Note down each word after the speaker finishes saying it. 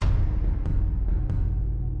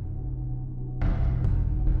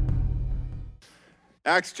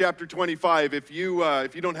Acts chapter 25. If you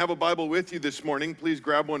don't have a Bible with you this morning, please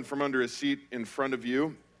grab one from under a seat in front of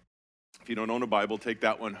you. If you don't own a Bible, take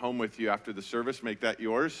that one home with you after the service. Make that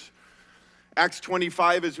yours. Acts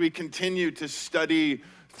 25, as we continue to study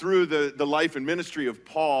through the life and ministry of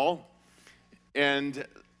Paul. And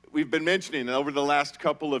we've been mentioning over the last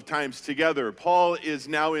couple of times together, Paul is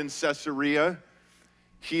now in Caesarea.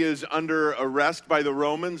 He is under arrest by the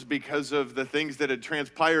Romans because of the things that had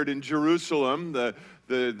transpired in Jerusalem,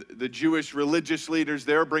 the Jewish religious leaders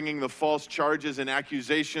there bringing the false charges and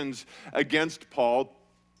accusations against Paul.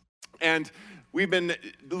 And we've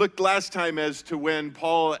looked last time as to when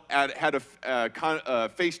Paul had a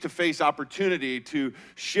face-to-face opportunity to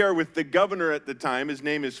share with the governor at the time. His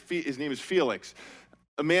name is Felix.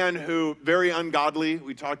 A man who, very ungodly,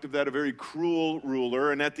 we talked of that, a very cruel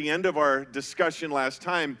ruler. And at the end of our discussion last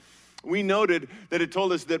time, we noted that it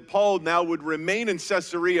told us that Paul now would remain in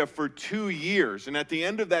Caesarea for 2 years. And at the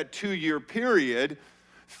end of that 2-year period,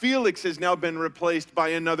 Felix has now been replaced by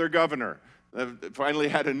another governor. Finally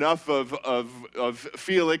had enough of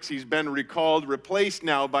Felix. He's been replaced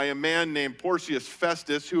now by a man named Porcius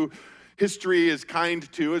Festus, who history is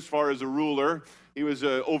kind to as far as a ruler. He was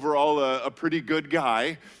overall a pretty good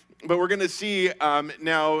guy. But we're going to see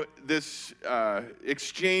now this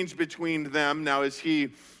exchange between them now as he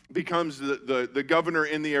becomes the governor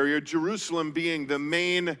in the area, Jerusalem being the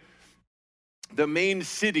main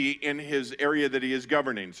city in his area that he is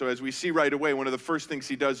governing. So as we see right away, one of the first things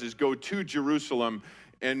he does is go to Jerusalem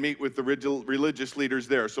and meet with the religious leaders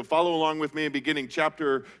there. So follow along with me, beginning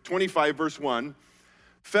chapter 25, verse 1.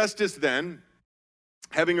 Festus then,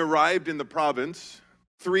 having arrived in the province,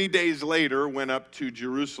 3 days later went up to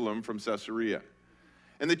Jerusalem from Caesarea.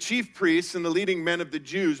 And the chief priests and the leading men of the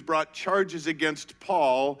Jews brought charges against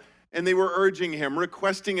Paul, and they were urging him,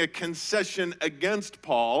 requesting a concession against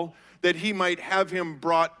Paul, that he might have him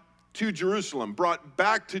brought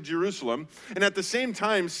back to Jerusalem, and at the same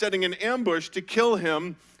time setting an ambush to kill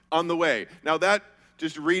him on the way. Now that,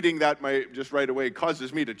 just reading that just right away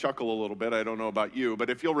causes me to chuckle a little bit. I don't know about you, but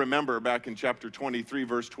if you'll remember back in chapter 23,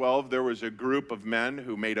 verse 12, there was a group of men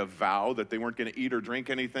who made a vow that they weren't going to eat or drink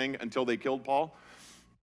anything until they killed Paul.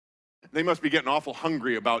 They must be getting awful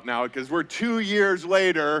hungry about now because we're 2 years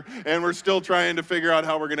later and we're still trying to figure out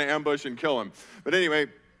how we're going to ambush and kill him. But anyway,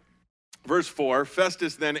 verse 4,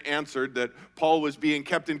 Festus then answered that Paul was being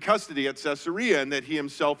kept in custody at Caesarea and that he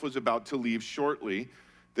himself was about to leave shortly.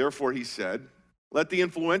 Therefore he said, "Let the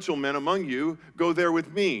influential men among you go there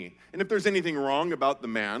with me, and if there's anything wrong about the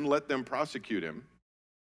man, let them prosecute him."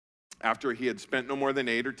 After he had spent no more than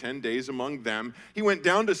 8 or 10 days among them, he went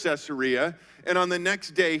down to Caesarea, and on the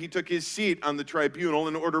next day he took his seat on the tribunal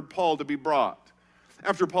and ordered Paul to be brought.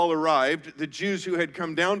 After Paul arrived, the Jews who had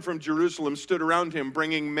come down from Jerusalem stood around him,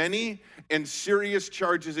 bringing many and serious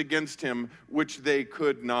charges against him, which they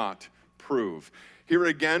could not prove. Here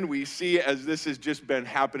again, we see, as this has just been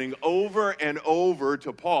happening over and over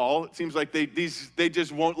to Paul, it seems like they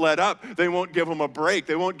just won't let up. They won't give him a break.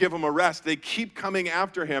 They won't give him a rest. They keep coming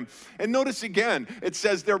after him. And notice again, it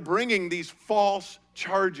says they're bringing these false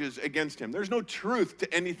charges against him. There's no truth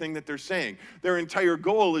to anything that they're saying. Their entire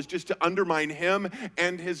goal is just to undermine him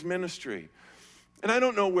and his ministry. And I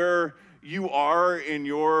don't know where you are in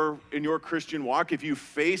your Christian walk, if you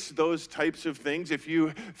face those types of things, if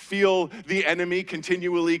you feel the enemy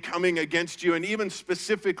continually coming against you, and even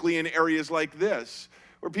specifically in areas like this,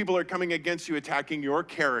 where people are coming against you, attacking your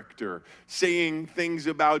character, saying things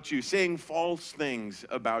about you, saying false things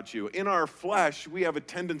about you. In our flesh, we have a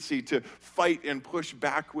tendency to fight and push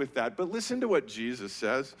back with that. But listen to what Jesus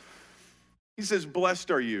says. He says,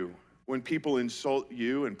 "Blessed are you when people insult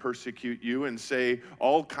you and persecute you and say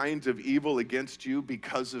all kinds of evil against you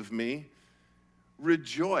because of me.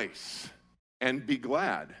 Rejoice and be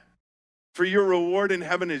glad, for your reward in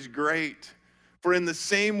heaven is great. For in the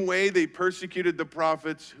same way they persecuted the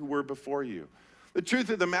prophets who were before you." The truth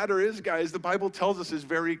of the matter is, guys, the Bible tells us is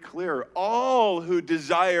very clear. All who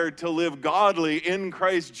desire to live godly in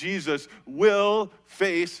Christ Jesus will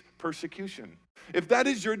face persecution. If that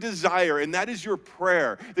is your desire and that is your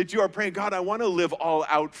prayer, that you are praying, "God, I want to live all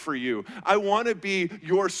out for you. I want to be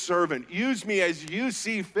your servant. Use me as you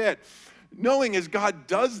see fit." Knowing as God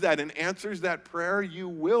does that and answers that prayer, you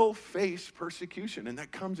will face persecution. And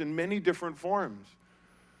that comes in many different forms.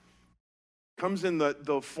 Comes in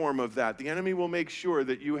the form of that. The enemy will make sure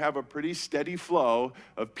that you have a pretty steady flow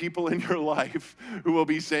of people in your life who will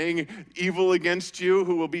be saying evil against you,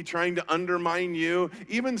 who will be trying to undermine you,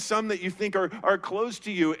 even some that you think are close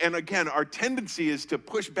to you. And again, our tendency is to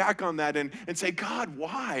push back on that and say, "God,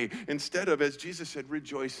 why?" Instead of, as Jesus said,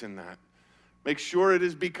 rejoice in that. Make sure it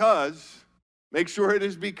is because Make sure it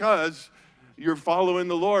is because you're following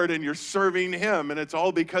the Lord and you're serving him, and it's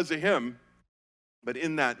all because of him. But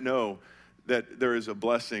in that, know that there is a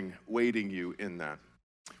blessing waiting you in that.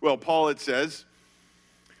 Well, Paul, it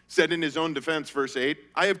said in his own defense, verse 8,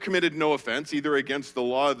 I have committed no offense, either against the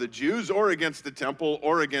law of the Jews or against the temple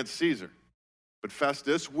or against Caesar. But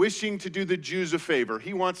Festus, wishing to do the Jews a favor,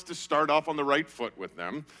 he wants to start off on the right foot with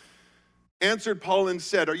them, answered Paul and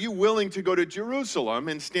said, are you willing to go to Jerusalem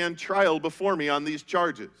and stand trial before me on these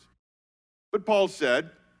charges? But Paul said,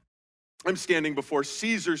 I'm standing before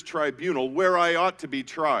Caesar's tribunal where I ought to be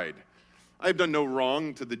tried. I have done no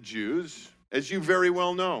wrong to the Jews, as you very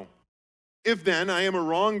well know. If then I am a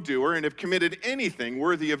wrongdoer and have committed anything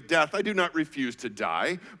worthy of death, I do not refuse to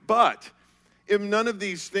die. But if none of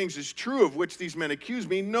these things is true of which these men accuse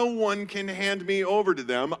me, no one can hand me over to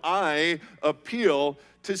them. I appeal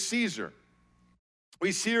to Caesar.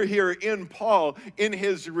 We see here in Paul, in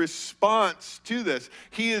his response to this,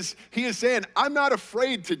 he is saying, I'm not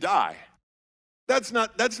afraid to die. That's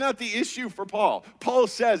not the issue for Paul. Paul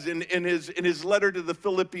says in his letter to the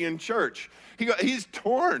Philippian church, he's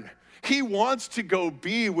torn. He wants to go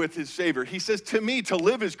be with his Savior. He says, to me, to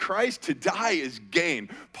live is Christ, to die is gain.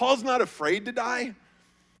 Paul's not afraid to die.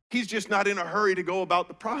 He's just not in a hurry to go about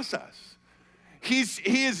the process.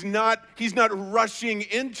 He's not rushing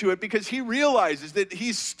into it because he realizes that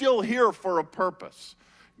he's still here for a purpose.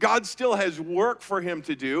 God still has work for him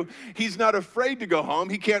to do. He's not afraid to go home.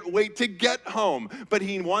 He can't wait to get home, but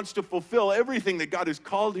he wants to fulfill everything that God has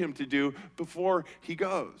called him to do before he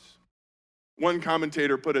goes. One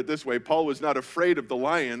commentator put it this way, Paul was not afraid of the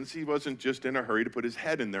lions. He wasn't just in a hurry to put his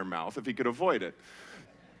head in their mouth if he could avoid it.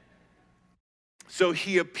 So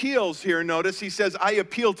he appeals here, notice, he says, I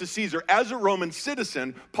appeal to Caesar. As a Roman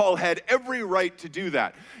citizen, Paul had every right to do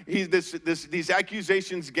that. These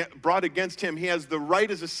accusations brought against him, he has the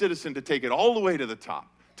right as a citizen to take it all the way to the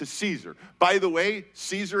top, to Caesar. By the way,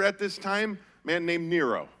 Caesar at this time, a man named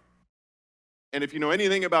Nero. And if you know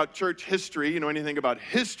anything about church history, you know anything about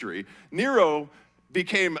history, Nero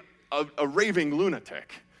became a raving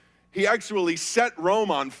lunatic. He actually set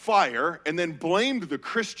Rome on fire and then blamed the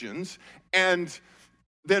Christians and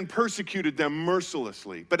then persecuted them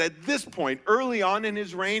mercilessly. But at this point, early on in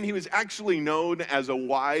his reign, he was actually known as a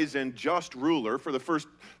wise and just ruler for the first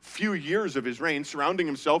few years of his reign, surrounding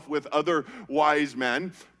himself with other wise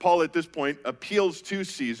men. Paul, at this point, appeals to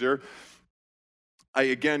Caesar. I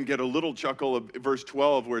again get a little chuckle of verse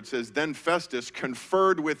 12 where it says, then Festus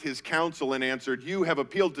conferred with his council and answered, you have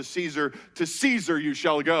appealed to Caesar you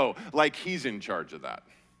shall go. Like he's in charge of that.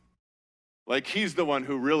 Like he's the one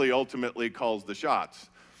who really ultimately calls the shots.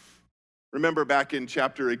 Remember back in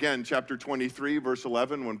chapter 23, verse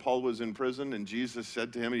 11, when Paul was in prison and Jesus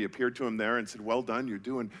said to him, he appeared to him there and said, well done, you're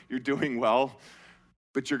doing well,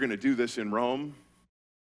 but you're going to do this in Rome.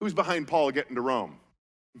 Who's behind Paul getting to Rome?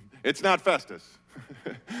 It's not Festus.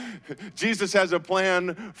 Jesus has a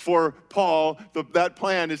plan for Paul. That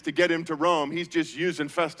plan is to get him to Rome. He's just using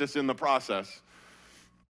Festus in the process.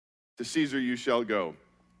 To Caesar you shall go.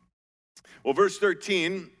 Well, verse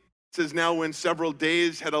 13 says, now when several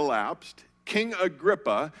days had elapsed, King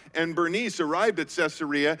Agrippa and Bernice arrived at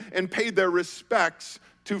Caesarea and paid their respects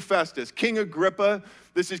to Festus. King Agrippa,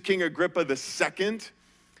 this is King Agrippa II.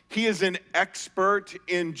 He is an expert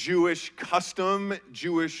in Jewish custom,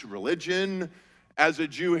 Jewish religion, as a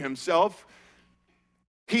Jew himself.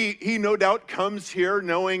 He no doubt comes here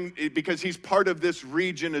knowing, because he's part of this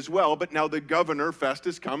region as well, but now the governor,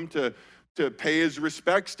 Festus, come to pay his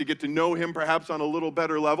respects, to get to know him perhaps on a little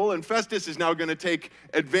better level. And Festus is now going to take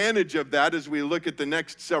advantage of that as we look at the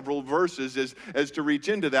next several verses as to reach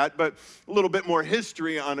into that. But a little bit more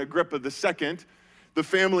history on Agrippa II. The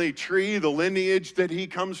family tree, the lineage that he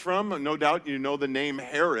comes from, no doubt you know the name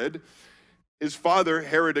Herod. His father,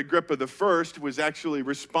 Herod Agrippa I, was actually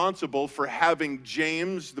responsible for having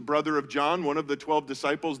James, the brother of John, one of the 12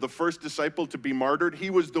 disciples, the first disciple to be martyred.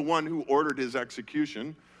 He was the one who ordered his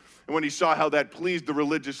execution. And when he saw how that pleased the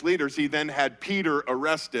religious leaders, he then had Peter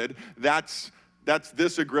arrested. That's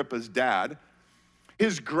this Agrippa's dad.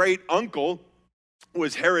 His great uncle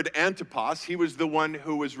was Herod Antipas. He was the one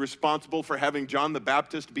who was responsible for having John the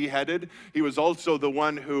Baptist beheaded. He was also the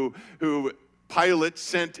one who Pilate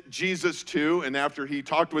sent Jesus to, and after he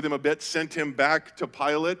talked with him a bit, sent him back to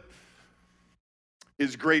Pilate.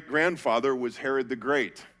 His great-grandfather was Herod the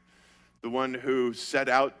Great, the one who set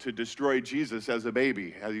out to destroy Jesus as a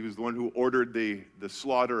baby. He was the one who ordered the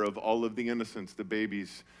slaughter of all of the innocents, the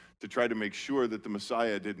babies, to try to make sure that the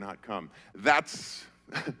Messiah did not come. That's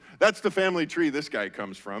the family tree this guy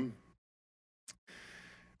comes from.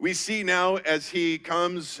 We see now as he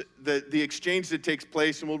comes, the exchange that takes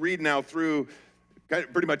place, and we'll read now through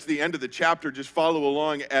pretty much the end of the chapter, just follow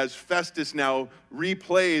along as Festus now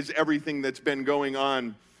replays everything that's been going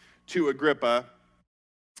on to Agrippa.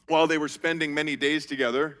 While they were spending many days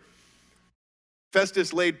together,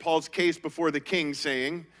 Festus laid Paul's case before the king,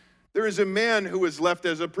 saying, "There is a man who was left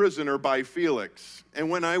as a prisoner by Felix. And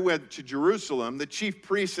when I went to Jerusalem, the chief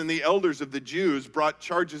priests and the elders of the Jews brought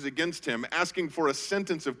charges against him, asking for a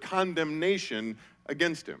sentence of condemnation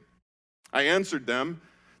against him. I answered them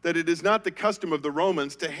that it is not the custom of the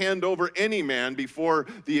Romans to hand over any man before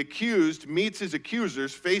the accused meets his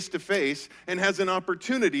accusers face to face and has an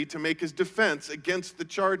opportunity to make his defense against the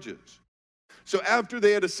charges. So after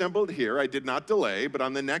they had assembled here, I did not delay, but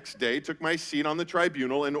on the next day took my seat on the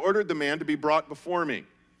tribunal and ordered the man to be brought before me.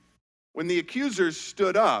 When the accusers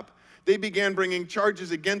stood up, they began bringing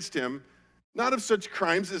charges against him, not of such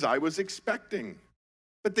crimes as I was expecting,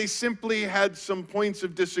 but they simply had some points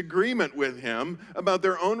of disagreement with him about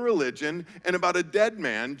their own religion and about a dead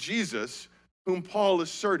man, Jesus, whom Paul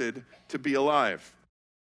asserted to be alive.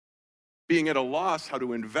 Being at a loss how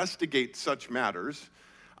to investigate such matters,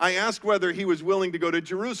 I asked whether he was willing to go to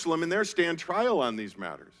Jerusalem and there stand trial on these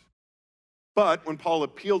matters. But when Paul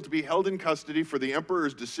appealed to be held in custody for the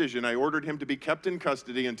emperor's decision, I ordered him to be kept in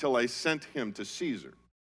custody until I sent him to Caesar.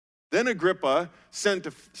 Then Agrippa said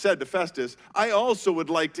to Festus, I also would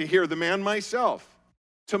like to hear the man myself.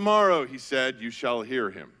 Tomorrow, he said, you shall hear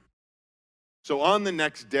him. So on the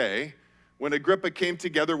next day, when Agrippa came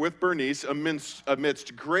together with Bernice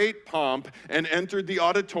amidst great pomp and entered the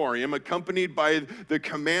auditorium, accompanied by the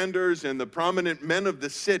commanders and the prominent men of the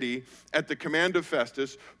city at the command of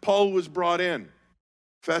Festus, Paul was brought in.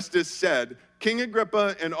 Festus said, King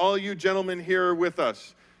Agrippa and all you gentlemen here with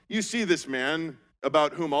us, you see this man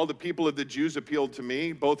about whom all the people of the Jews appealed to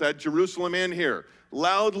me, both at Jerusalem and here,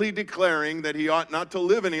 loudly declaring that he ought not to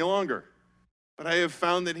live any longer. But I have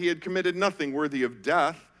found that he had committed nothing worthy of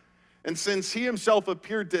death. And since he himself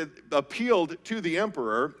appealed to the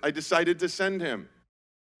emperor, I decided to send him.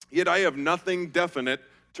 Yet I have nothing definite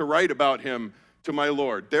to write about him to my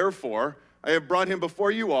Lord. Therefore, I have brought him before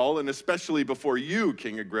you all, and especially before you,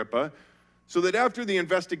 King Agrippa, so that after the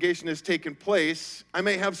investigation has taken place, I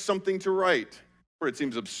may have something to write. For it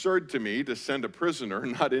seems absurd to me to send a prisoner,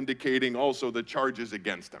 not indicating also the charges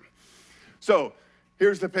against him. So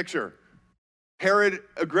here's the picture. Herod,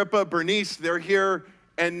 Agrippa, Bernice, they're here.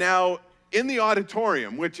 And now in the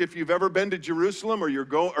auditorium, which if you've ever been to Jerusalem or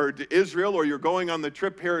to Israel or you're going on the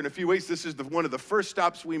trip here in a few weeks, this is one of the first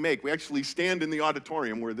stops we make. We actually stand in the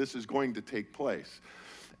auditorium where this is going to take place.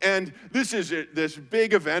 And this is this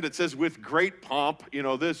big event. It says with great pomp,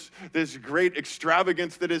 this great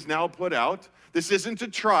extravagance that is now put out. This isn't a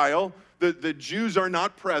trial. The Jews are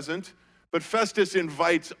not present. But Festus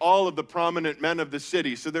invites all of the prominent men of the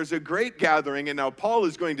city. So there's a great gathering, and now Paul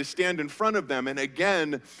is going to stand in front of them and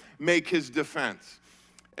again make his defense.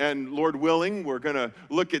 And Lord willing, we're going to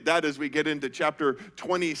look at that as we get into chapter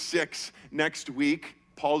 26 next week,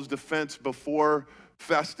 Paul's defense before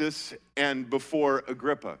Festus and before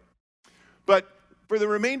Agrippa. But for the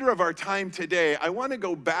remainder of our time today, I want to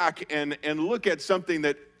go back and look at something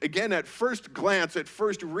that, again, at first glance, at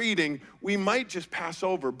first reading, we might just pass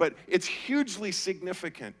over, but it's hugely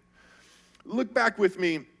significant. Look back with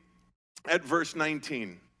me at verse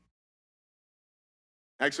 19.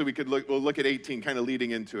 Actually, we'll look at 18, kind of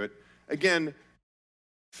leading into it. Again,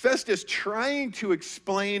 Festus trying to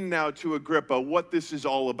explain now to Agrippa what this is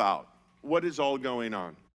all about, what is all going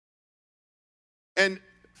on. And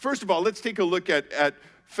first of all, let's take a look at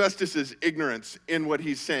Festus's ignorance in what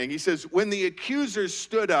he's saying. He says, when the accusers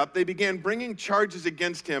stood up, they began bringing charges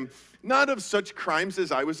against him, not of such crimes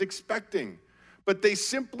as I was expecting, but they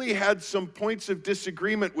simply had some points of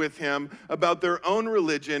disagreement with him about their own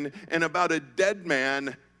religion and about a dead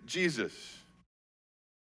man, Jesus.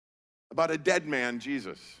 About a dead man,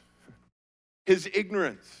 Jesus. His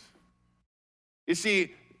ignorance. You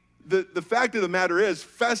see, the fact of the matter is,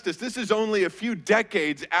 Festus, this is only a few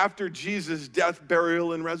decades after Jesus' death,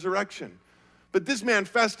 burial, and resurrection. But this man,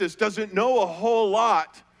 Festus, doesn't know a whole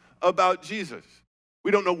lot about Jesus.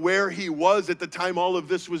 We don't know where he was at the time all of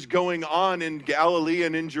this was going on in Galilee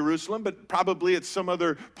and in Jerusalem, but probably at some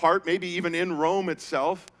other part, maybe even in Rome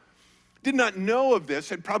itself. Did not know of this,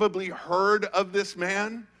 had probably heard of this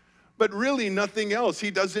man, but really nothing else.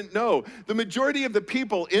 He doesn't know. The majority of the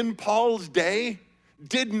people in Paul's day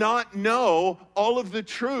did not know all of the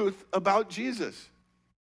truth about Jesus.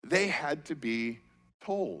 They had to be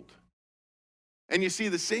told. And you see,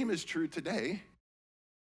 the same is true today.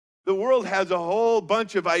 The world has a whole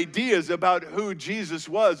bunch of ideas about who Jesus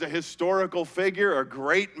was: a historical figure, a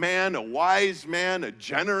great man, a wise man, a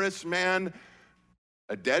generous man,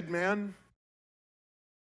 a dead man.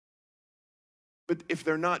 But if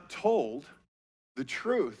they're not told the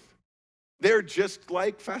truth, they're just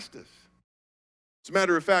like Festus. As a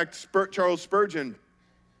matter of fact, Charles Spurgeon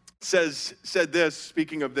said this,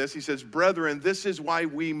 speaking of this, he says, "Brethren, this is why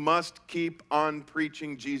we must keep on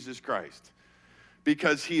preaching Jesus Christ,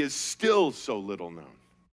 because he is still so little known.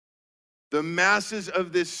 The masses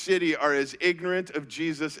of this city are as ignorant of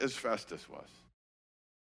Jesus as Festus was."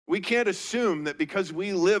 We can't assume that because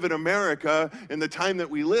we live in America in the time that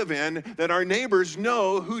we live in, that our neighbors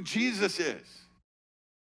know who Jesus is.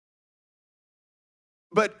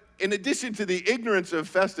 But in addition to the ignorance of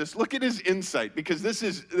Festus, look at his insight, because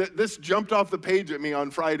this jumped off the page at me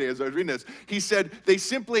on Friday as I was reading this. He said they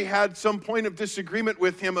simply had some point of disagreement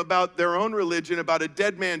with him about their own religion, about a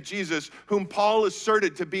dead man, Jesus, whom Paul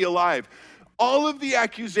asserted to be alive. All of the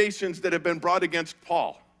accusations that have been brought against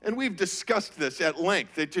Paul, and we've discussed this at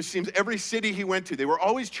length, it just seems every city he went to, they were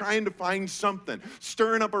always trying to find something,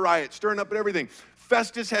 stirring up a riot, stirring up everything.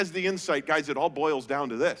 Festus has the insight, guys, it all boils down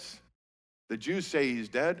to this. The Jews say he's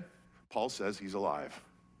dead. Paul says he's alive.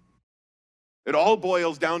 It all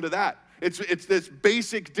boils down to that. It's this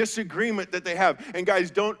basic disagreement that they have. And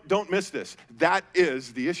guys, don't miss this. That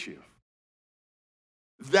is the issue.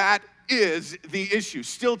 That is the issue.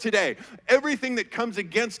 Still today, everything that comes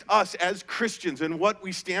against us as Christians and what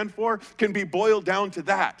we stand for can be boiled down to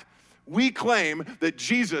that. We claim that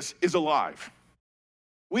Jesus is alive.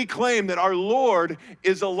 We claim that our Lord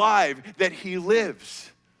is alive, that he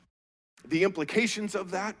lives. The implications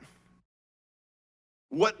of that,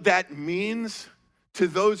 what that means to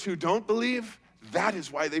those who don't believe, that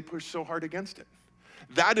is why they push so hard against it.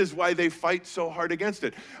 That is why they fight so hard against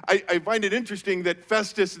it. I find it interesting that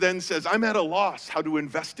Festus then says, I'm at a loss how to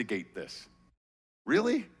investigate this.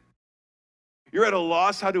 Really? You're at a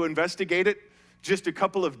loss how to investigate it just a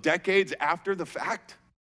couple of decades after the fact?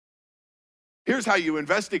 Here's how you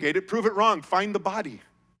investigate it. Prove it wrong. Find the body.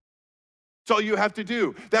 That's all you have to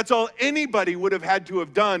do. That's all anybody would have had to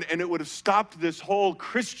have done, and it would have stopped this whole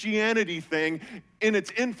Christianity thing in its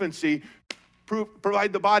infancy.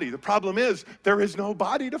 Provide the body. The problem is, there is no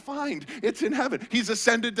body to find. It's in heaven. He's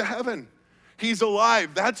ascended to heaven. He's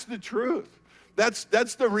alive. That's the truth.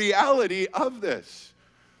 That's the reality of this.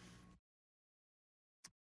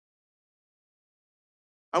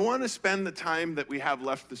 I want to spend the time that we have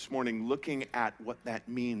left this morning looking at what that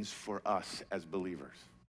means for us as believers.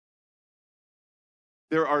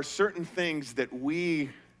 There are certain things that we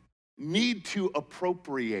need to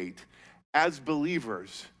appropriate as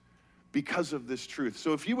believers because of this truth.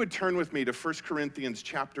 So if you would turn with me to 1 Corinthians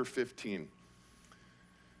chapter 15.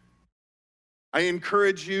 I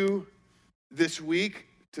encourage you this week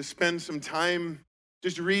to spend some time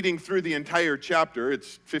just reading through the entire chapter.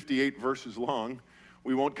 It's 58 verses long.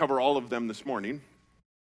 We won't cover all of them this morning.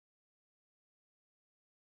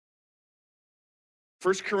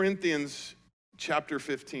 1 Corinthians chapter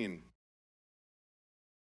 15.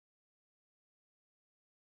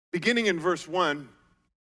 Beginning in verse 1,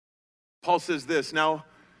 Paul says this, "Now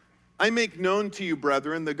I make known to you,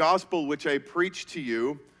 brethren, the gospel which I preached to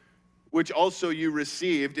you, which also you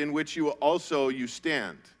received, in which you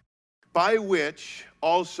stand, by which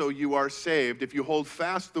also you are saved, if you hold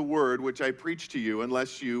fast the word which I preached to you,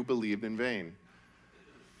 unless you believed in vain.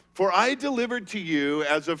 For I delivered to you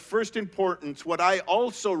as of first importance what I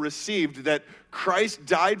also received, that Christ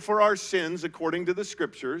died for our sins according to the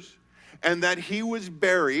Scriptures, and that he was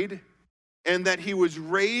buried, and that he was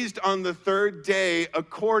raised on the third day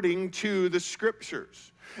according to the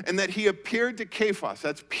Scriptures, and that he appeared to Cephas,"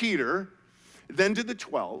 that's Peter, "then to the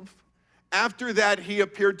 12. After that, he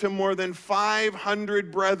appeared to more than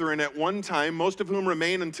 500 brethren at one time, most of whom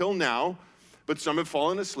remain until now, but some have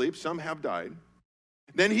fallen asleep, some have died.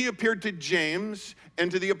 Then he appeared to James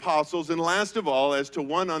and to the apostles, and last of all, as to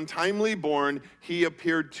one untimely born, he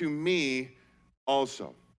appeared to me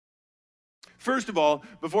also." First of all,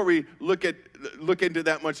 before we look into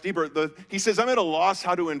that much deeper, he says, I'm at a loss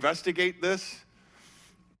how to investigate this.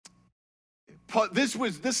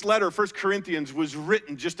 This letter, 1 Corinthians, was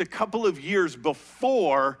written just a couple of years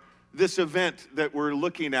before this event that we're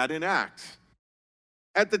looking at in Acts.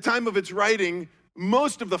 At the time of its writing,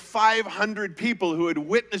 most of the 500 people who had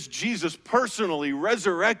witnessed Jesus personally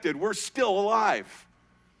resurrected were still alive.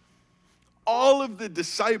 All of the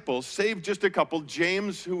disciples, save just a couple,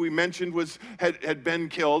 James, who we mentioned had been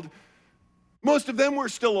killed, most of them were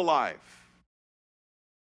still alive.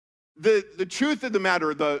 The truth of the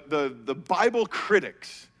matter, the Bible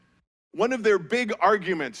critics One of their big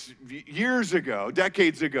arguments years ago,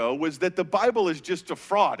 decades ago, was that the Bible is just a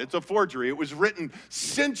fraud. It's a forgery. It was written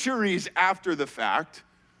centuries after the fact.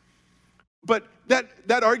 But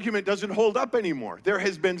that argument doesn't hold up anymore. There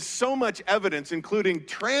has been so much evidence, including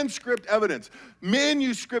transcript evidence,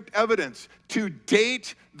 manuscript evidence, to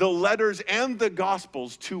date the letters and the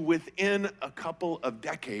Gospels to within a couple of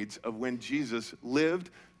decades of when Jesus lived,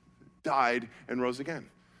 died, and rose again.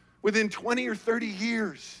 Within 20 or 30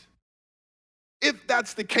 years. If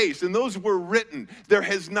that's the case, and those were written, there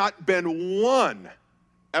has not been one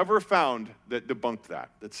ever found that debunked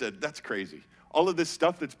that said, that's crazy. All of this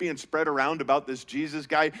stuff that's being spread around about this Jesus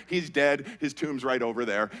guy, he's dead, his tomb's right over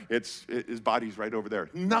there, his body's right over there.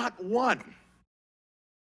 Not one.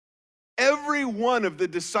 Every one of the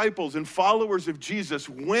disciples and followers of Jesus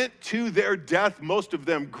went to their death, most of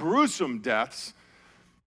them gruesome deaths,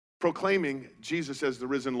 proclaiming Jesus as the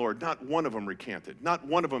risen Lord. Not one of them recanted. Not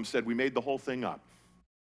one of them said, we made the whole thing up.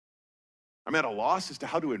 I'm at a loss as to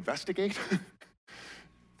how to investigate.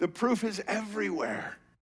 The proof is everywhere.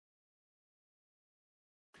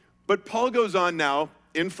 But Paul goes on now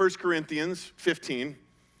in 1 Corinthians 15.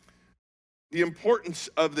 The importance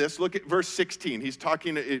of this, look at verse 16. He's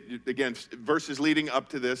talking, again, verses leading up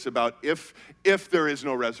to this about if there is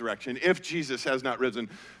no resurrection, if Jesus has not risen.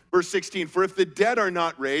 Verse 16, for if the dead are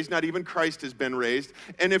not raised, not even Christ has been raised,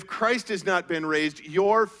 and if Christ has not been raised,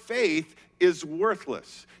 your faith is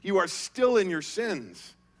worthless. You are still in your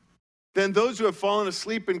sins. Then those who have fallen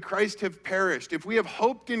asleep in Christ have perished. If we have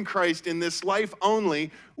hoped in Christ in this life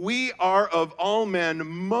only, we are of all men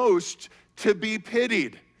most to be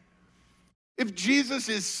pitied. If Jesus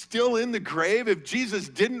is still in the grave, if Jesus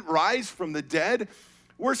didn't rise from the dead,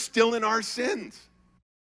 we're still in our sins.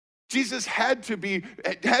 Jesus had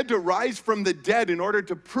to rise from the dead in order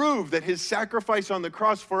to prove that his sacrifice on the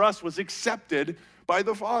cross for us was accepted by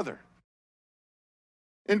the Father.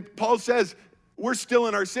 And Paul says, we're still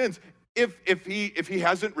in our sins. If he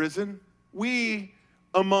hasn't risen, we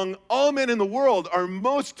among all men in the world are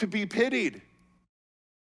most to be pitied.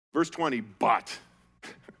 Verse 20,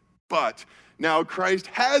 but now Christ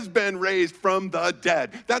has been raised from the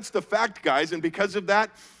dead. That's the fact, guys, and because of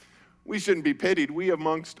that, we shouldn't be pitied. We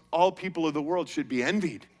amongst all people of the world should be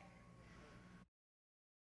envied.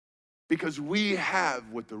 Because we have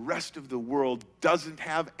what the rest of the world doesn't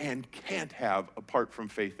have and can't have apart from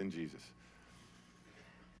faith in Jesus.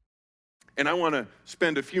 And I want to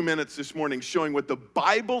spend a few minutes this morning showing what the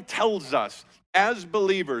Bible tells us as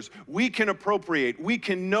believers we can appropriate, we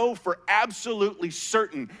can know for absolutely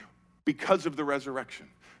certain because of the resurrection,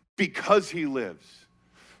 because he lives.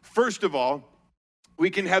 First of all, we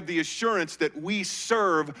can have the assurance that we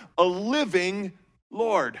serve a living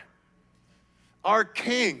Lord. Our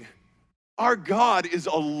King, our God is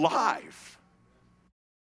alive.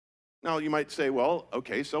 Now you might say, well,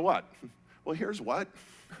 okay, so what? Well, here's what.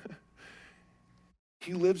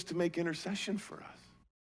 He lives to make intercession for us.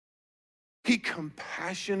 He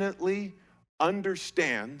compassionately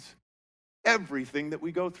understands everything that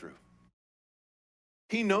we go through.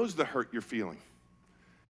 He knows the hurt you're feeling.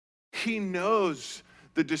 He knows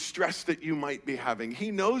the distress that you might be having. He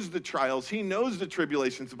knows the trials. He knows the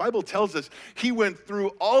tribulations. The Bible tells us he went through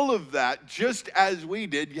all of that just as we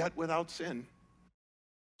did, yet without sin,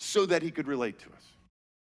 so that he could relate to us.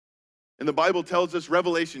 And the Bible tells us,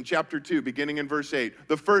 Revelation chapter 2, beginning in verse 8,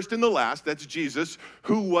 the first and the last, that's Jesus,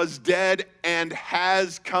 who was dead and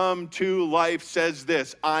has come to life, says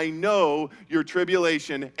this, I know your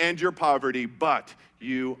tribulation and your poverty, but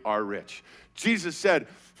you are rich. Jesus said,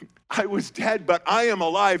 I was dead, but I am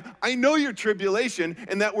alive. I know your tribulation,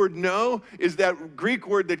 and that word know is that Greek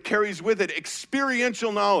word that carries with it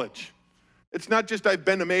experiential knowledge. It's not just I've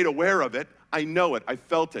been made aware of it. I know it. I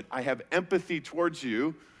felt it. I have empathy towards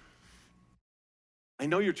you. I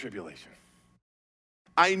know your tribulation.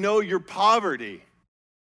 I know your poverty.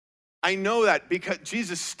 I know that because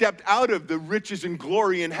Jesus stepped out of the riches and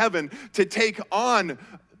glory in heaven to take on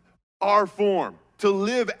our form, to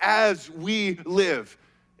live as we live,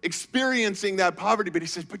 experiencing that poverty. But he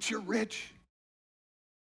says, but you're rich.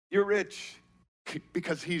 You're rich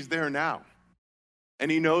because he's there now. And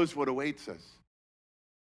he knows what awaits us.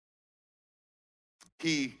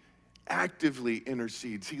 He actively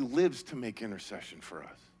intercedes. He lives to make intercession for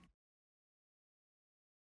us.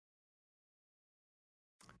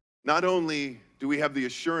 Not only do we have the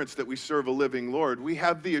assurance that we serve a living Lord, we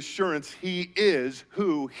have the assurance he is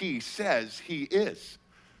who he says he is.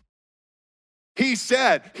 He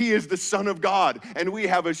said he is the Son of God, and we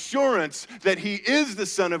have assurance that he is the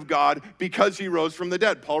Son of God because he rose from the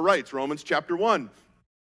dead. Paul writes, Romans chapter 1.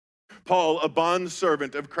 Paul, a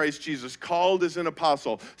bondservant of Christ Jesus, called as an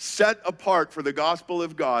apostle, set apart for the gospel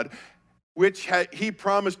of God, which he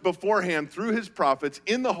promised beforehand through his prophets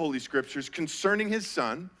in the Holy Scriptures concerning his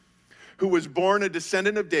Son, who was born a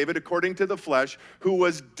descendant of David according to the flesh, who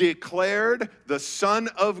was declared the Son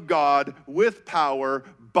of God with power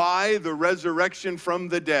by the resurrection from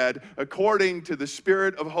the dead, according to the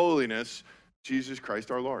Spirit of holiness, Jesus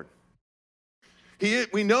Christ our Lord.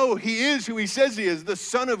 We know he is who he says he is, the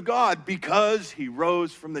Son of God, because he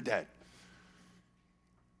rose from the dead.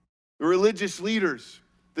 The religious leaders,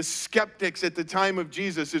 the skeptics at the time of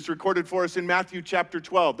Jesus, is recorded for us in Matthew chapter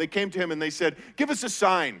 12. They came to him and they said, give us a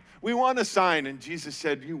sign. We want a sign. And Jesus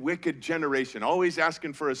said, you wicked generation, always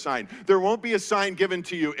asking for a sign. There won't be a sign given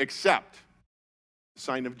to you except the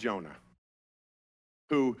sign of Jonah,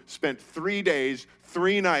 who spent 3 days,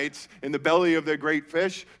 3 nights in the belly of the great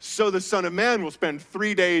fish. So the Son of Man will spend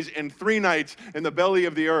 3 days and 3 nights in the belly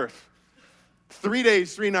of the earth. 3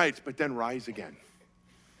 days, 3 nights, but then rise again.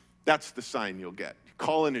 That's the sign you'll get.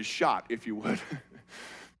 Call in his shot, if you would.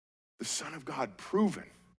 The Son of God proven.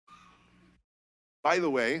 By the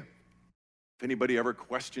way, if anybody ever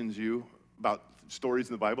questions you about stories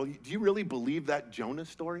in the Bible, do you really believe that Jonah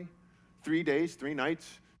story? 3 days, 3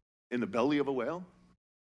 nights in the belly of a whale?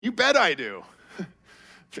 You bet I do.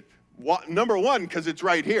 Number one, because it's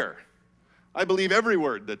right here. I believe every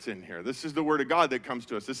word that's in here. This is the word of God that comes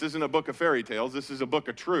to us. This isn't a book of fairy tales. This is a book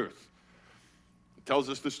of truth. It tells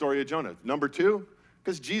us the story of Jonah. Number two,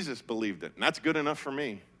 because Jesus believed it, and that's good enough for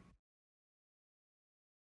me.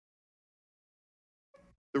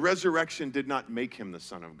 The resurrection did not make him the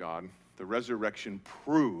Son of God. The resurrection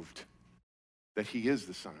proved that he is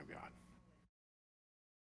the Son of God.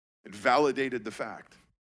 It validated the fact.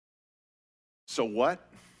 So what?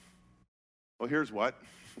 Well, here's what.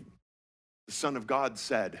 The Son of God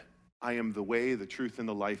said, I am the way, the truth, and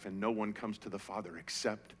the life, and no one comes to the Father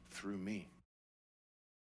except through me.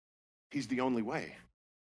 He's the only way.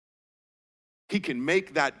 He can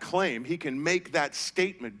make that claim, he can make that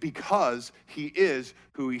statement because he is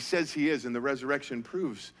who he says he is, and the resurrection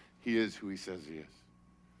proves he is who he says he is.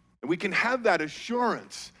 And we can have that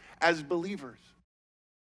assurance as believers.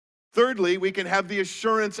 Thirdly, we can have the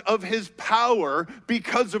assurance of his power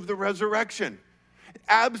because of the resurrection.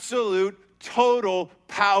 Absolute, total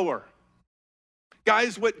power.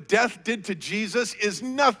 Guys, what death did to Jesus is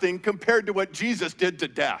nothing compared to what Jesus did to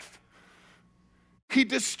death. He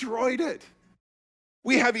destroyed it.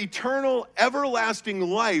 We have eternal, everlasting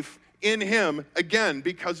life in him, again,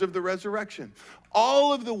 because of the resurrection.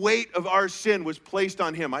 All of the weight of our sin was placed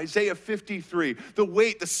on him. Isaiah 53, the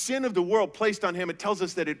weight, the sin of the world placed on him, it tells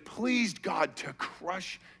us that it pleased God to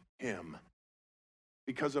crush him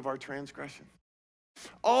because of our transgression.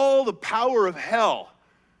 All the power of hell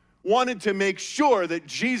wanted to make sure that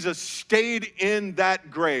Jesus stayed in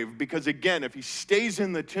that grave because, again, if he stays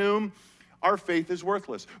in the tomb, our faith is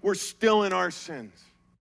worthless. We're still in our sins.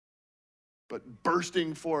 But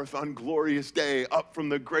bursting forth on glorious day, up from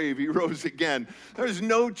the grave, he rose again. There's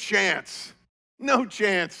no chance. No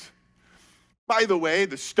chance. By the way,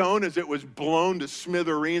 the stone as it was blown to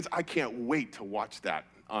smithereens, I can't wait to watch that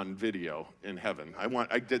on video in heaven.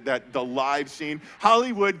 I did that, the live scene.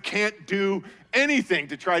 Hollywood can't do anything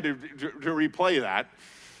to try to replay that.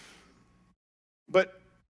 But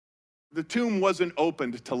the tomb wasn't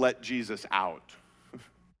opened to let Jesus out.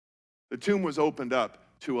 The tomb was opened up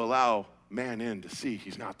to allow man in to see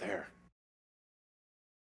he's not there.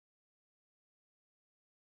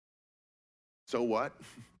 So what?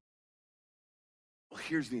 Well,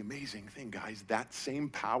 here's the amazing thing, guys. That same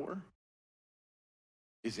power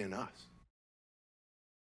is in us.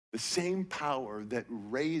 The same power that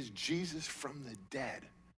raised Jesus from the dead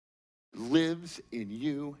lives in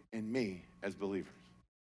you and me as believers.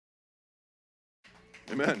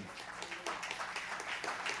 Amen.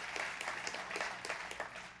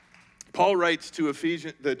 Paul writes to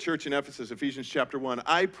the church in Ephesus, Ephesians chapter 1,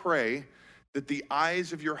 I pray that the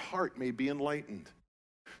eyes of your heart may be enlightened,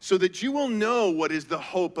 so that you will know what is the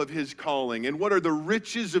hope of his calling, and what are the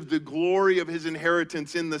riches of the glory of his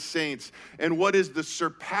inheritance in the saints, and what is the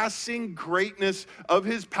surpassing greatness of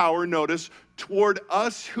his power, notice, toward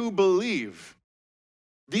us who believe.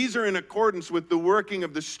 These are in accordance with the working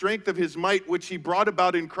of the strength of his might, which he brought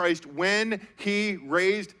about in Christ when he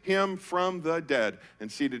raised him from the dead and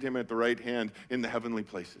seated him at the right hand in the heavenly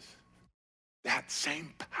places. That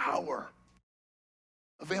same power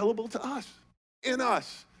available to us, in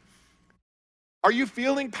us. Are you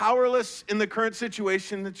feeling powerless in the current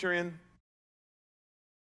situation that you're in?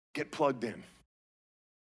 Get plugged in.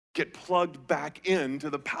 Get plugged back into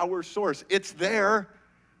the power source. It's there.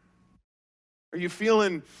 Are you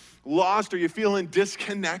feeling lost? Are you feeling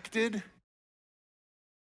disconnected?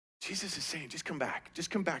 Jesus is saying, just come back. Just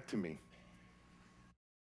come back to me.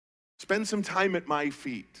 Spend some time at my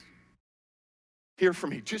feet. Hear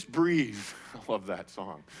from me. Just breathe. I love that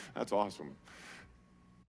song. That's awesome.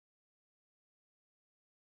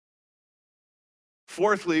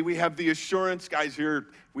 Fourthly, we have the assurance, guys, here,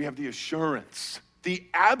 we have the assurance, the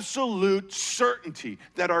absolute certainty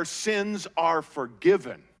that our sins are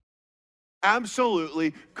forgiven.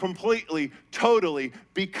 Absolutely, completely, totally,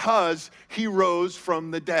 because he rose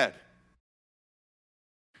from the dead.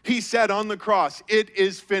 He said on the cross, it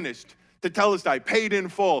is finished. Tetelestai, paid in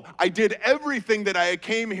full. I did everything that I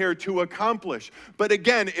came here to accomplish. But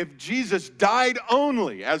again, if Jesus died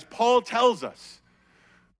only, as Paul tells us,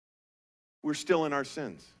 we're still in our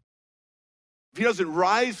sins. If he doesn't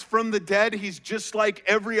rise from the dead, he's just like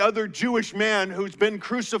every other Jewish man who's been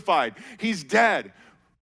crucified. He's dead.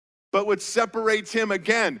 But what separates him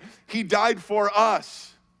again, he died for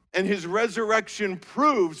us. And his resurrection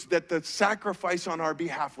proves that the sacrifice on our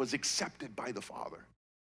behalf was accepted by the Father.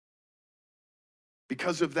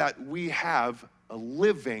 Because of that, we have a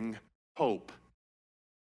living hope.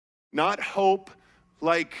 Not hope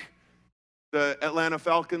like the Atlanta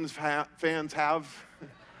Falcons fans have,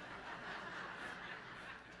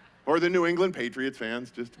 or the New England Patriots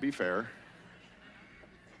fans, just to be fair.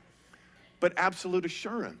 But absolute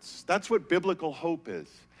assurance. That's what biblical hope is.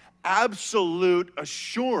 Absolute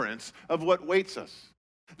assurance of what waits us.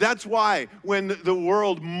 That's why when the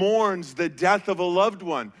world mourns the death of a loved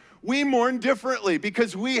one, we mourn differently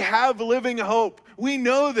because we have living hope. We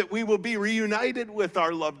know that we will be reunited with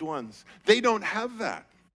our loved ones. They don't have that.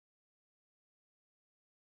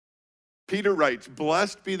 Peter writes,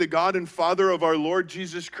 "Blessed be the God and Father of our Lord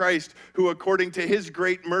Jesus Christ, who according to his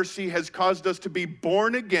great mercy has caused us to be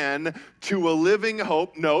born again to a living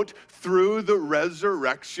hope," note, through the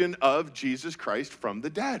resurrection of Jesus Christ from the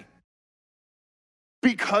dead.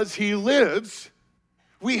 Because he lives,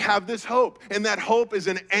 we have this hope, and that hope is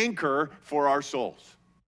an anchor for our souls.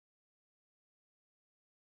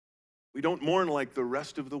 We don't mourn like the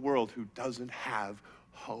rest of the world who doesn't have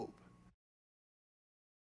hope.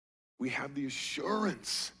 We have the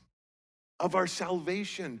assurance of our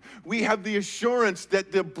salvation. We have the assurance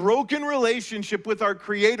that the broken relationship with our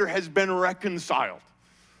Creator has been reconciled.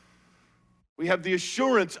 We have the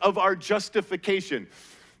assurance of our justification.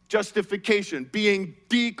 Justification, being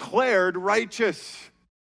declared righteous.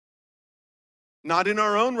 Not in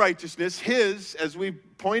our own righteousness, his, as we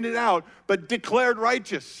pointed out, but declared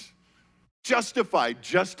righteous. Justified,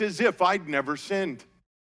 just as if I'd never sinned.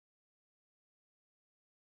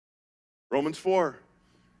 Romans 4,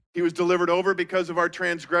 he was delivered over because of our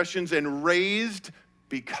transgressions and raised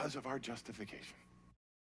because of our justification.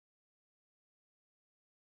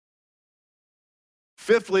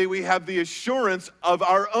 Fifthly, we have the assurance of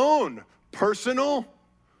our own personal,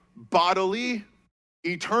 bodily,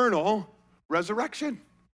 eternal resurrection.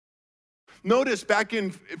 Notice back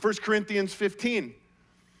in 1 Corinthians 15,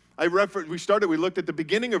 we looked at the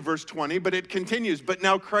beginning of verse 20, but it continues. But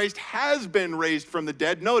now Christ has been raised from the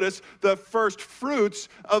dead. Notice the first fruits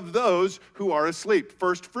of those who are asleep.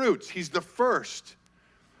 First fruits. He's the first.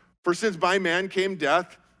 For since by man came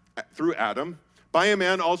death through Adam, by a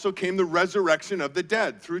man also came the resurrection of the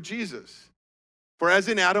dead through Jesus. For as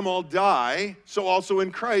in Adam all die, so also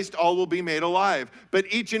in Christ all will be made alive. But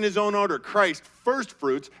each in his own order. Christ, first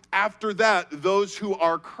fruits. After that, those who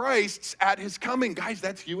are Christ's at his coming. Guys,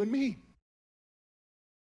 that's you and me.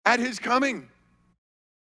 At his coming.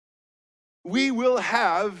 We will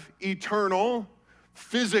have eternal,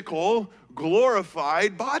 physical,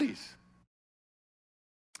 glorified bodies.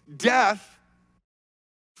 Death,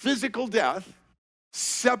 physical death,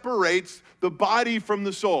 separates the body from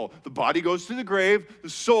the soul. The body goes to the grave, the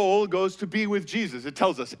soul goes to be with Jesus. It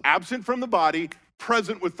tells us absent from the body,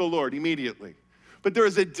 present with the Lord immediately. But there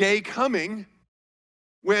is a day coming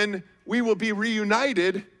when we will be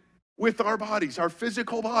reunited with our bodies, our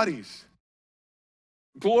physical bodies.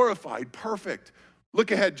 Glorified, perfect.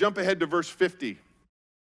 Look ahead, jump ahead to verse 50.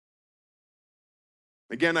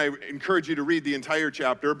 Again, I encourage you to read the entire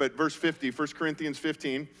chapter, but verse 50, 1 Corinthians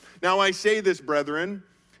 15. Now I say this, brethren,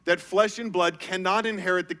 that flesh and blood cannot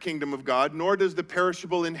inherit the kingdom of God, nor does the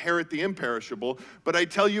perishable inherit the imperishable. But I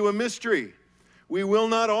tell you a mystery. We will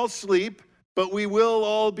not all sleep, but we will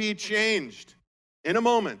all be changed. In a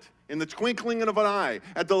moment, in the twinkling of an eye,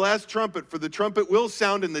 at the last trumpet, for the trumpet will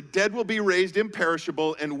sound, and the dead will be raised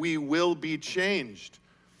imperishable, and we will be changed.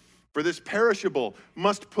 For this perishable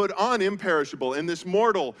must put on imperishable, and this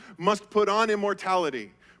mortal must put on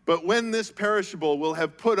immortality. But when this perishable will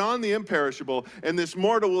have put on the imperishable, and this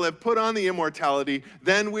mortal will have put on the immortality,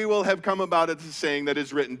 then we will have come about it the saying that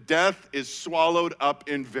is written, death is swallowed up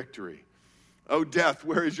in victory. Oh, death,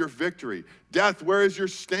 where is your victory? Death, where is your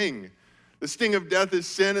sting? The sting of death is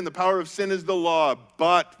sin, and the power of sin is the law.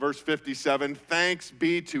 But, verse 57, thanks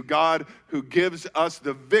be to God who gives us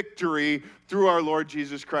the victory through our Lord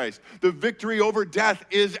Jesus Christ. The victory over death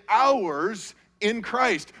is ours in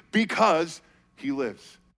Christ because he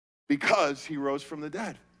lives, because he rose from the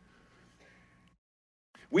dead.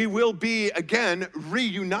 We will be, again,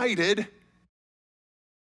 reunited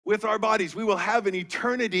with our bodies. We will have an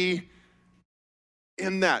eternity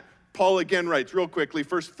in that. Paul again writes, real quickly,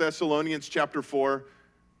 1 Thessalonians chapter 4,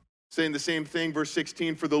 saying the same thing, verse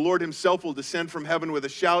 16, for the Lord himself will descend from heaven with a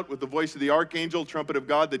shout, with the voice of the archangel, trumpet of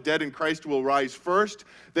God. The dead in Christ will rise first.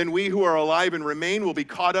 Then we who are alive and remain will be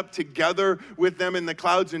caught up together with them in the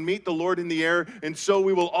clouds and meet the Lord in the air. And so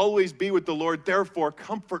we will always be with the Lord. Therefore,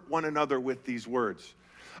 comfort one another with these words.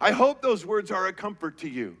 I hope those words are a comfort to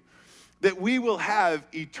you, that we will have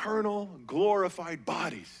eternal, glorified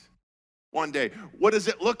bodies one day. What does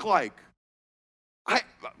it look like?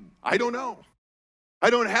 I don't know. I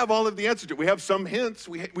don't have all of the answers to it. We have some hints.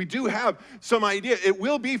 We do have some idea. It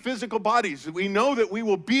will be physical bodies. We know that we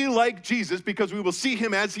will be like Jesus because we will see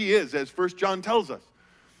him as he is, as 1 John tells us.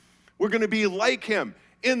 We're going to be like him.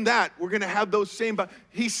 In that, we're going to have those same bodies.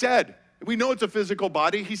 He said, we know it's a physical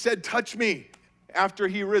body. He said, touch me after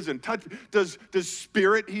he risen. Touch. Does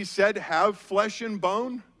spirit, he said, have flesh and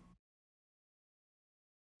bone?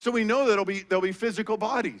 So we know that there'll be physical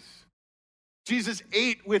bodies. Jesus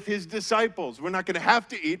ate with his disciples. We're not going to have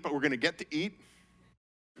to eat, but we're going to get to eat.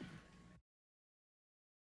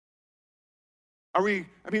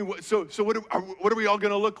 So what are we all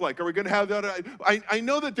going to look like? Are we going to have that? I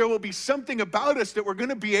know that there will be something about us that we're going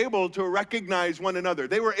to be able to recognize one another.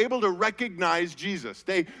 They were able to recognize Jesus.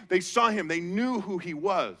 They saw him. They knew who he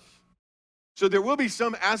was. So there will be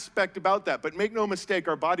some aspect about that, but make no mistake,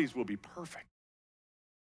 our bodies will be perfect.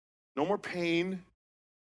 No more pain,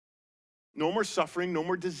 no more suffering, no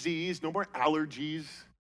more disease, no more allergies.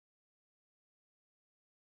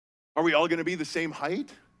 Are we all going to be the same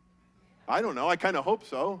height? I don't know. I kind of hope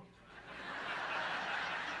so.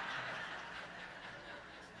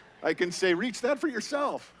 I can say, reach that for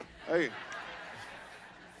yourself.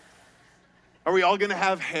 Are we all going to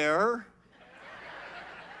have hair?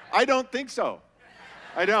 I don't think so.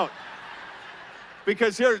 I don't.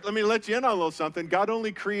 Because here, let me let you in on a little something. God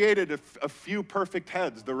only created a few perfect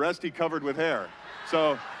heads. The rest he covered with hair.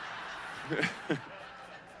 So,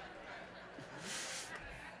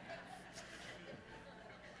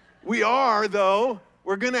 we're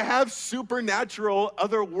going to have supernatural,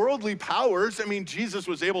 otherworldly powers. I mean, Jesus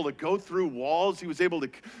was able to go through walls. He was able to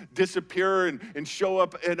disappear and show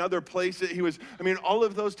up in other places. All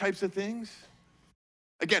of those types of things.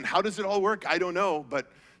 Again, how does it all work? I don't know,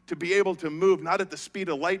 but to be able to move not at the speed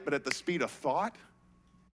of light, but at the speed of thought,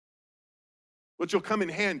 which will come in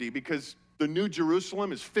handy because the New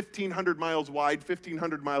Jerusalem is 1,500 miles wide,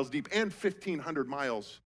 1,500 miles deep, and 1,500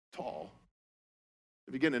 miles tall.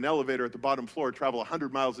 If you get in an elevator at the bottom floor, travel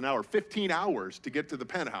 100 miles an hour, 15 hours to get to the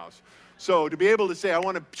penthouse. So to be able to say, I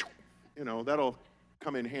want to, that'll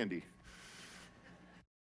come in handy.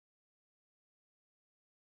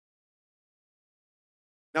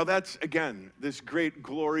 Now that's, again, this great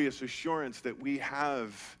glorious assurance that we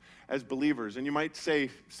have as believers. And you might say,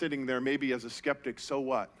 sitting there maybe as a skeptic, so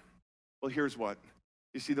what? Well, here's what.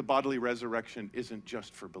 You see, the bodily resurrection isn't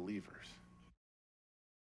just for believers.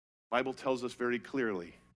 The Bible tells us very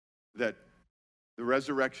clearly that the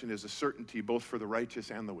resurrection is a certainty both for the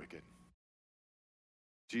righteous and the wicked.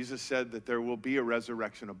 Jesus said that there will be a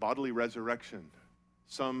resurrection, a bodily resurrection,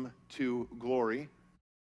 some to glory,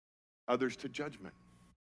 others to judgment.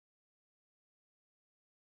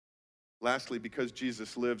 Lastly, because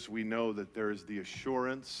Jesus lives, we know that there is the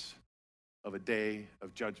assurance of a day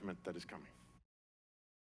of judgment that is coming.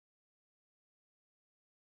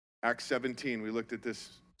 Acts 17, we looked at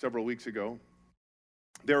this several weeks ago.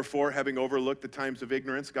 Therefore, having overlooked the times of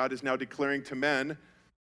ignorance, God is now declaring to men,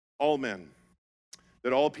 all men,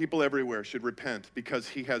 that all people everywhere should repent because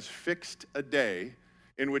he has fixed a day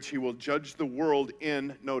in which he will judge the world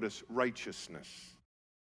in, notice, righteousness,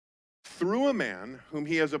 through a man whom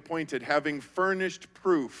he has appointed, having furnished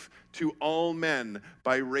proof to all men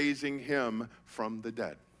by raising him from the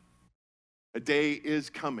dead. A day is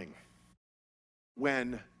coming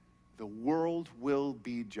when the world will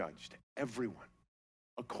be judged, everyone,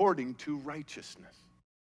 according to righteousness.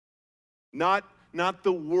 Not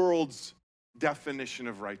the world's definition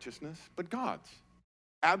of righteousness, but God's.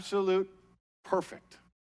 Absolute, perfect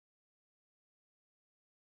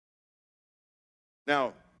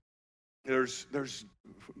Now, there's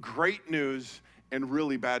great news and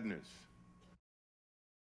really bad news.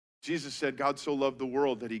 Jesus said, God so loved the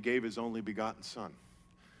world that he gave his only begotten Son,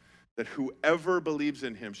 that whoever believes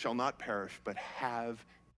in him shall not perish, but have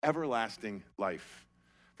everlasting life.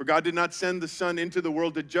 For God did not send the Son into the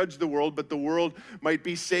world to judge the world, but the world might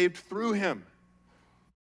be saved through him.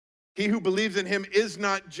 He who believes in him is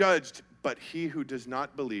not judged, but he who does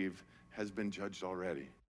not believe has been judged already,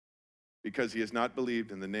 because he has not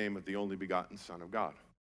believed in the name of the only begotten Son of God.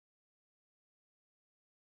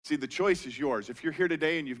 See, the choice is yours. If you're here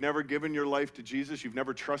today and you've never given your life to Jesus, you've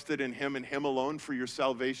never trusted in him and him alone for your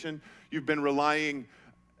salvation, you've been relying,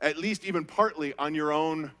 at least even partly, on your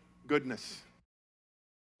own goodness,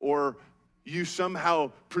 or you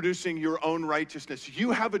somehow producing your own righteousness. You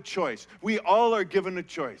have a choice. We all are given a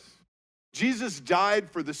choice. Jesus died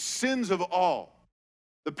for the sins of all.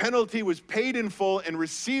 The penalty was paid in full and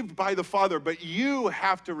received by the Father, but you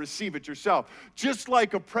have to receive it yourself. Just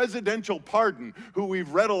like a presidential pardon, who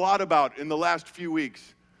we've read a lot about in the last few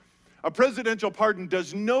weeks. A presidential pardon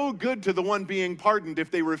does no good to the one being pardoned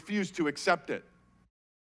if they refuse to accept it.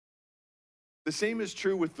 The same is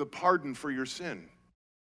true with the pardon for your sin.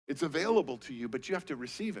 It's available to you, but you have to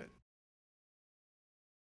receive it.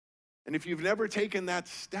 And if you've never taken that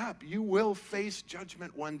step, you will face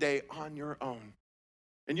judgment one day on your own.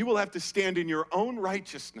 And you will have to stand in your own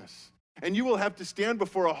righteousness. And you will have to stand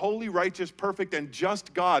before a holy, righteous, perfect, and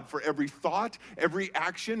just God for every thought, every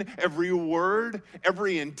action, every word,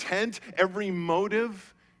 every intent, every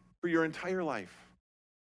motive for your entire life.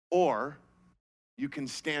 Or you can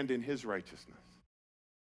stand in his righteousness.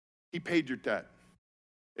 He paid your debt.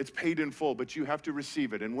 It's paid in full, but you have to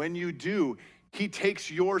receive it. And when you do, he takes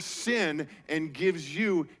your sin and gives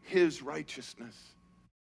you his righteousness.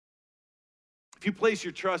 If you place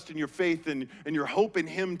your trust and your faith and your hope in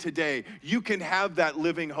him today, you can have that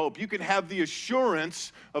living hope. You can have the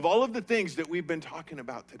assurance of all of the things that we've been talking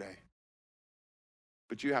about today.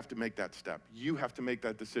 But you have to make that step. You have to make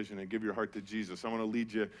that decision and give your heart to Jesus. I want to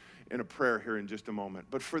lead you in a prayer here in just a moment.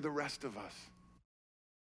 But for the rest of us,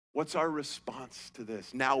 what's our response to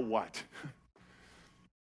this? Now what?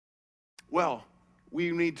 Well, we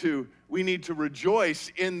need to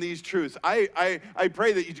rejoice in these truths. I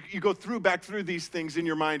pray that you go back through these things in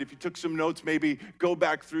your mind. If you took some notes, maybe go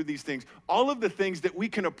back through these things. All of the things that we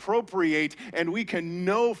can appropriate and we can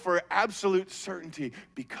know for absolute certainty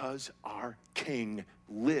because our King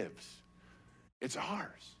lives. It's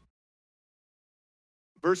ours.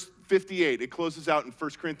 Verse 58, it closes out in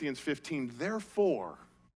 1 Corinthians 15. Therefore,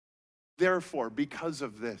 because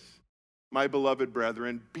of this, my beloved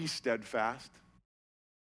brethren, be steadfast.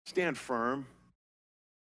 Stand firm,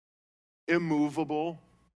 immovable,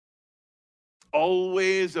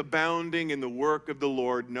 always abounding in the work of the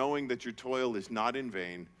Lord, knowing that your toil is not in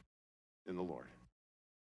vain in the Lord.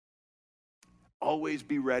 Always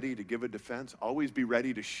be ready to give a defense. Always be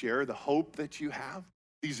ready to share the hope that you have,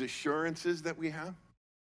 these assurances that we have.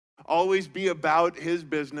 Always be about his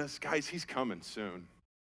business. Guys, he's coming soon.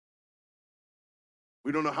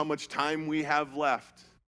 We don't know how much time we have left,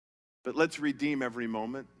 but let's redeem every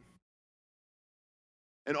moment.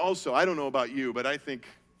 And also, I don't know about you, but I think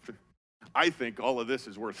all of this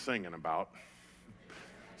is worth singing about.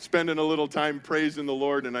 Spending a little time praising the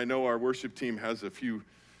Lord, and I know our worship team has a few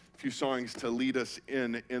songs to lead us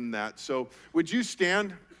in that. So would you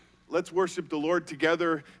stand? Let's worship the Lord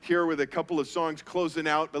together here with a couple of songs closing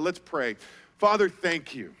out, but let's pray. Father,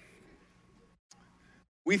 thank you.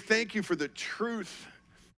 We thank you for the truth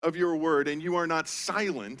of your word, and you are not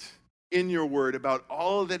silent in your word about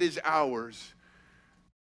all that is ours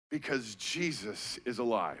because Jesus is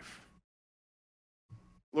alive.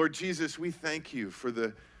 Lord Jesus, we thank you for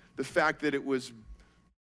the fact that it was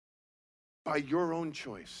by your own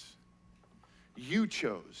choice. You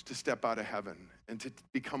chose to step out of heaven and to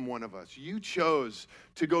become one of us. You chose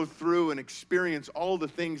to go through and experience all the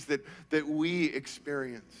things that we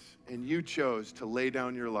experience. And you chose to lay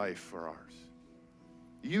down your life for ours.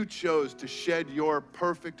 You chose to shed your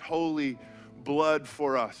perfect, holy blood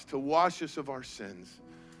for us, to wash us of our sins.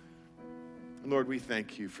 And Lord, we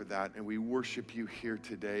thank you for that, and we worship you here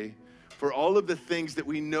today for all of the things that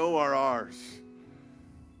we know are ours.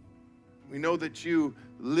 We know that you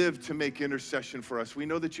live to make intercession for us. We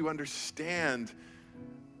know that you understand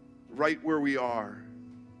right where we are.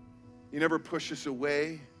 You never push us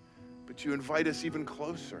away, but you invite us even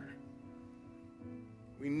closer.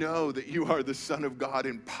 We know that you are the Son of God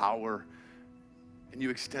in power, and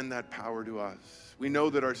you extend that power to us. We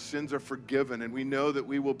know that our sins are forgiven, and we know that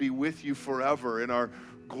we will be with you forever in our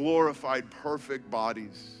glorified, perfect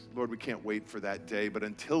bodies. Lord, we can't wait for that day, but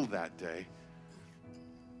until that day,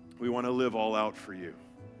 We want to live all out for you.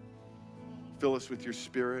 Fill us with your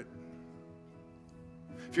Spirit.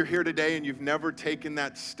 If you're here today and you've never taken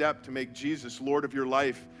that step to make Jesus Lord of your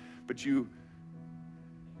life, but you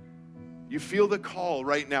feel the call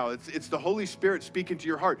right now, it's the Holy Spirit speaking to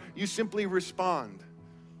your heart, you simply respond.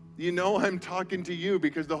 You know I'm talking to you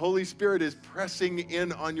because the Holy Spirit is pressing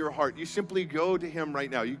in on your heart. You simply go to him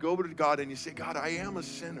right now. You go to God and you say, God, I am a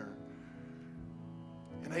sinner.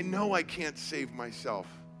 And I know I can't save myself.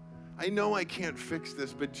 I know I can't fix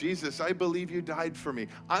this, but Jesus, I believe you died for me.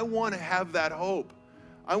 I want to have that hope.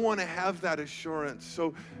 I want to have that assurance.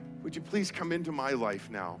 So would you please come into my life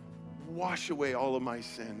now? Wash away all of my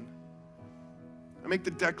sin. I make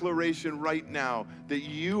the declaration right now that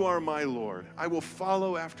you are my Lord. I will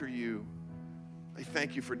follow after you. I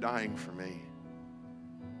thank you for dying for me.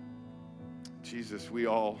 Jesus, we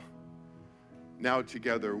all now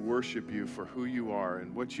together worship you for who you are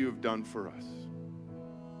and what you have done for us.